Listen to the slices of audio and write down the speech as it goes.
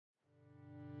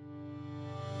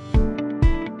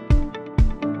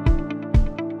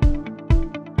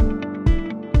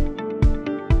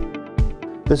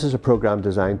This is a program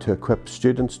designed to equip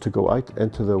students to go out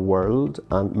into the world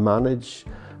and manage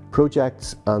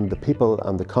projects and the people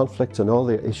and the conflicts and all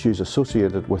the issues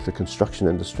associated with the construction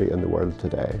industry in the world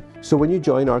today. So when you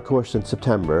join our course in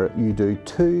September, you do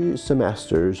 2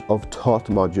 semesters of taught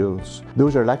modules.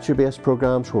 Those are lecture-based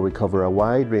programs where we cover a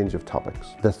wide range of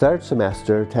topics. The 3rd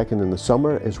semester, taken in the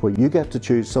summer, is where you get to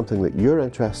choose something that you're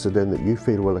interested in that you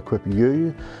feel will equip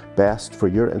you best for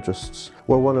your interests.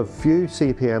 We're one of few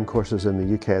CPM courses in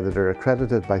the UK that are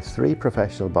accredited by 3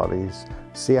 professional bodies,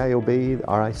 CIOB, the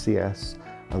RICS,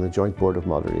 and the Joint Board of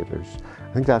Moderators.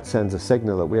 I think that sends a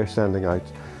signal that we are sending out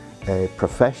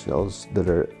professionals that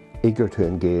are eager to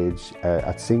engage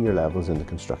at senior levels in the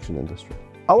construction industry.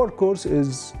 Our course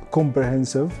is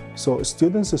comprehensive, so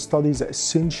students study the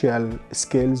essential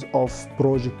skills of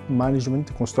project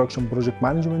management, construction project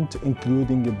management,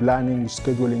 including planning,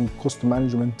 scheduling, cost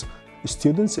management.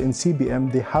 Students in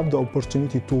CPM, they have the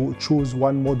opportunity to choose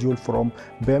one module from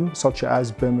BIM, such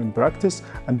as BIM in practice,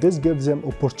 and this gives them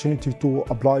opportunity to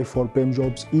apply for BIM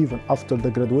jobs even after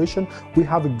the graduation. We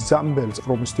have examples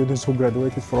from students who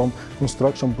graduated from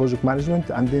construction project management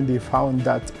and then they found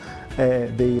that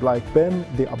they like BIM,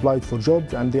 they applied for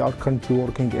jobs, and they are currently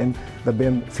working in the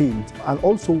BIM field. And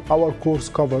also our course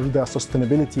covers the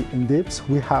sustainability in depth.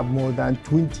 We have more than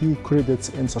 20 credits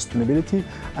in sustainability,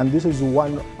 and this is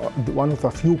one of the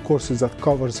few courses that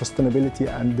cover sustainability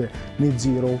and net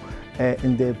zero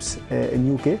in depth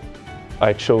in UK.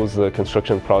 I chose the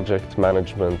Construction Project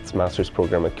Management Master's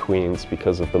Program at Queen's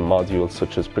because of the modules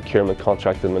such as Procurement,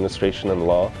 Contract Administration and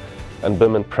Law, and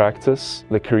BIM in practice,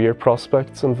 the career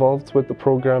prospects involved with the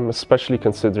program, especially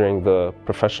considering the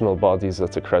professional bodies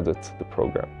that accredit the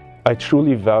program. I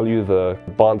truly value the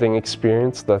bonding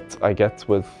experience that I get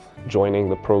with joining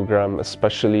the program,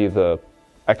 especially the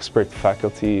expert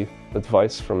faculty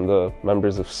advice from the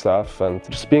members of staff, and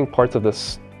just being part of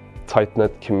this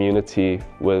tight-knit community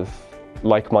with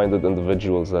like-minded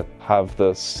individuals that have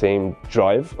the same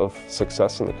drive of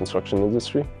success in the construction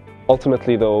industry.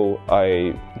 Ultimately though,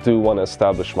 I do want to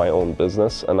establish my own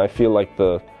business, and I feel like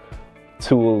the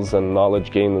tools and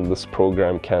knowledge gained in this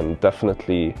program can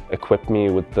definitely equip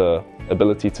me with the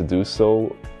ability to do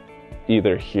so,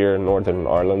 either here in Northern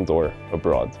Ireland or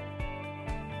abroad.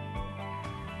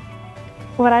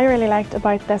 What I really liked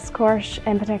about this course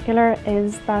in particular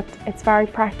is that it's very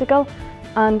practical,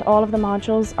 and all of the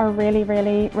modules are really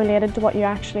related to what you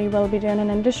actually will be doing in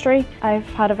industry. I've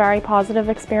had a very positive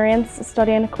experience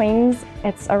studying at Queen's.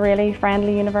 It's a really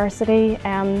friendly university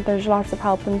and there's lots of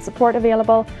help and support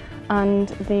available, and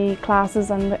the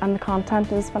classes and the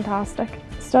content is fantastic.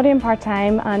 Studying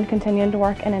part-time and continuing to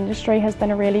work in industry has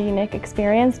been a really unique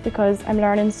experience because I'm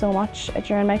learning so much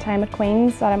during my time at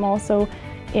Queen's that I'm also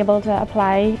able to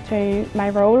apply to my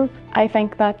role. I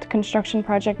think that construction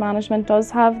project management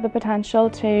does have the potential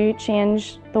to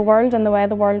change the world and the way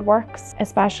the world works,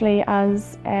 especially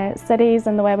as cities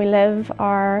and the way we live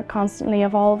are constantly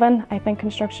evolving. I think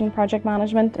construction project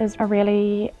management is a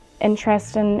really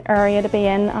interesting area to be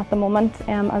in at the moment,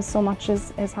 as so much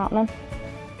is happening.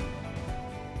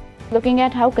 Looking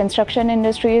at how construction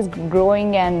industry is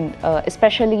growing, and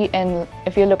especially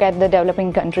if you look at the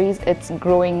developing countries, it's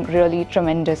growing really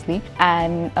tremendously,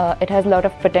 and it has a lot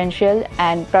of potential,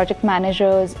 and project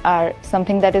managers are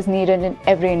something that is needed in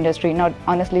every industry,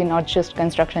 honestly not just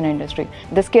construction industry.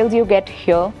 The skills you get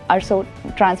here are so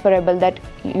transferable that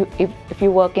if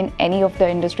you work in any of the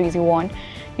industries you want,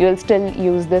 you'll still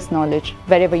use this knowledge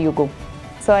wherever you go.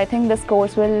 So I think this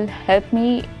course will help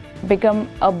me become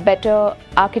a better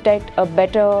architect, a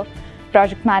better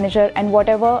project manager, and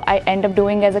whatever I end up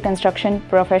doing as a construction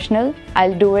professional,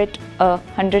 I'll do it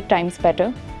 100 times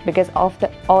better because of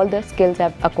all the skills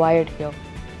I've acquired here.